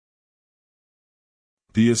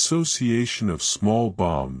The Association of Small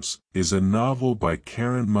Bombs is a novel by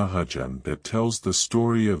Karan Mahajan that tells the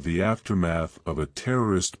story of the aftermath of a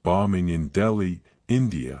terrorist bombing in Delhi,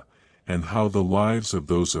 India, and how the lives of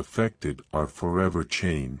those affected are forever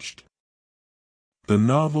changed. The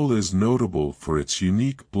novel is notable for its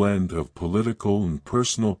unique blend of political and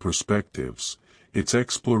personal perspectives, its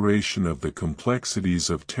exploration of the complexities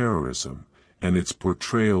of terrorism, and its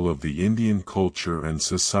portrayal of the Indian culture and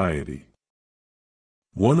society.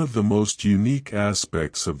 One of the most unique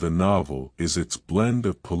aspects of the novel is its blend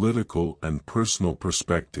of political and personal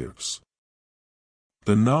perspectives.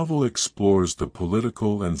 The novel explores the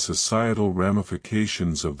political and societal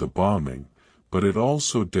ramifications of the bombing, but it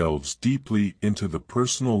also delves deeply into the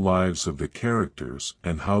personal lives of the characters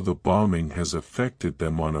and how the bombing has affected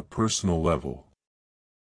them on a personal level.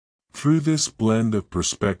 Through this blend of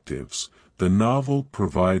perspectives, the novel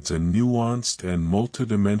provides a nuanced and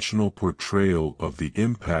multidimensional portrayal of the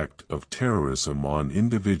impact of terrorism on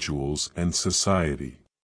individuals and society.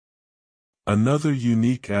 Another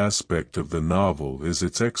unique aspect of the novel is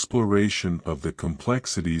its exploration of the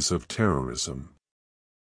complexities of terrorism.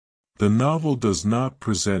 The novel does not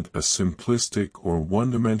present a simplistic or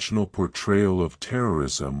one-dimensional portrayal of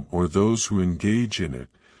terrorism or those who engage in it,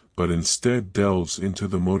 but instead delves into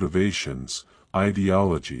the motivations,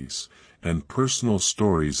 ideologies, and personal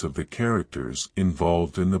stories of the characters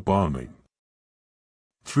involved in the bombing.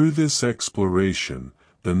 Through this exploration,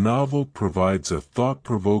 the novel provides a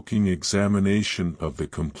thought-provoking examination of the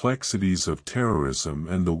complexities of terrorism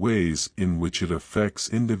and the ways in which it affects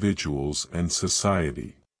individuals and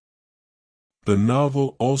society. The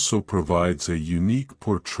novel also provides a unique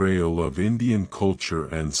portrayal of Indian culture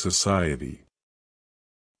and society.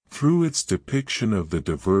 Through its depiction of the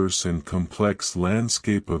diverse and complex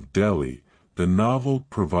landscape of Delhi, the novel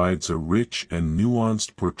provides a rich and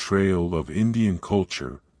nuanced portrayal of Indian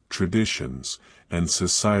culture, traditions, and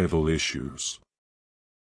societal issues.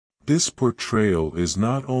 This portrayal is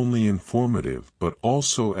not only informative but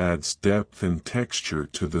also adds depth and texture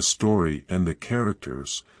to the story and the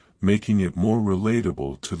characters, making it more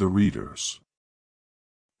relatable to the readers.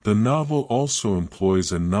 The novel also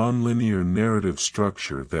employs a nonlinear narrative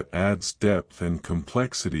structure that adds depth and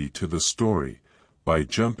complexity to the story. By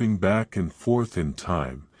jumping back and forth in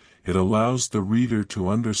time, it allows the reader to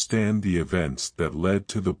understand the events that led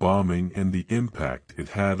to the bombing and the impact it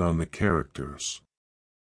had on the characters.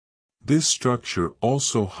 This structure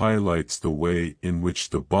also highlights the way in which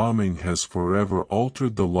the bombing has forever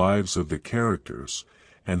altered the lives of the characters,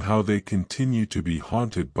 and how they continue to be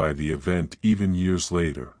haunted by the event even years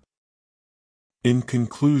later. In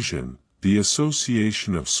conclusion, The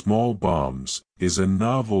Association of Small Bombs is a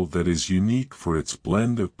novel that is unique for its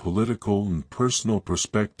blend of political and personal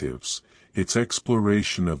perspectives, its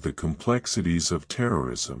exploration of the complexities of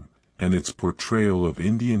terrorism, and its portrayal of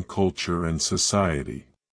Indian culture and society.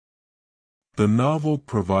 The novel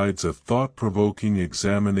provides a thought-provoking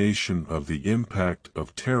examination of the impact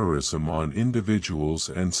of terrorism on individuals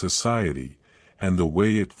and society, and the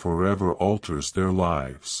way it forever alters their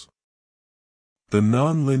lives. The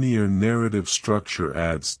nonlinear narrative structure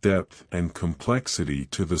adds depth and complexity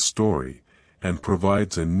to the story, and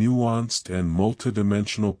provides a nuanced and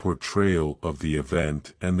multidimensional portrayal of the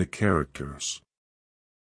event and the characters.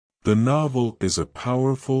 The novel is a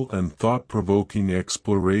powerful and thought-provoking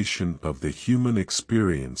exploration of the human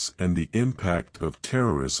experience and the impact of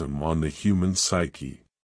terrorism on the human psyche.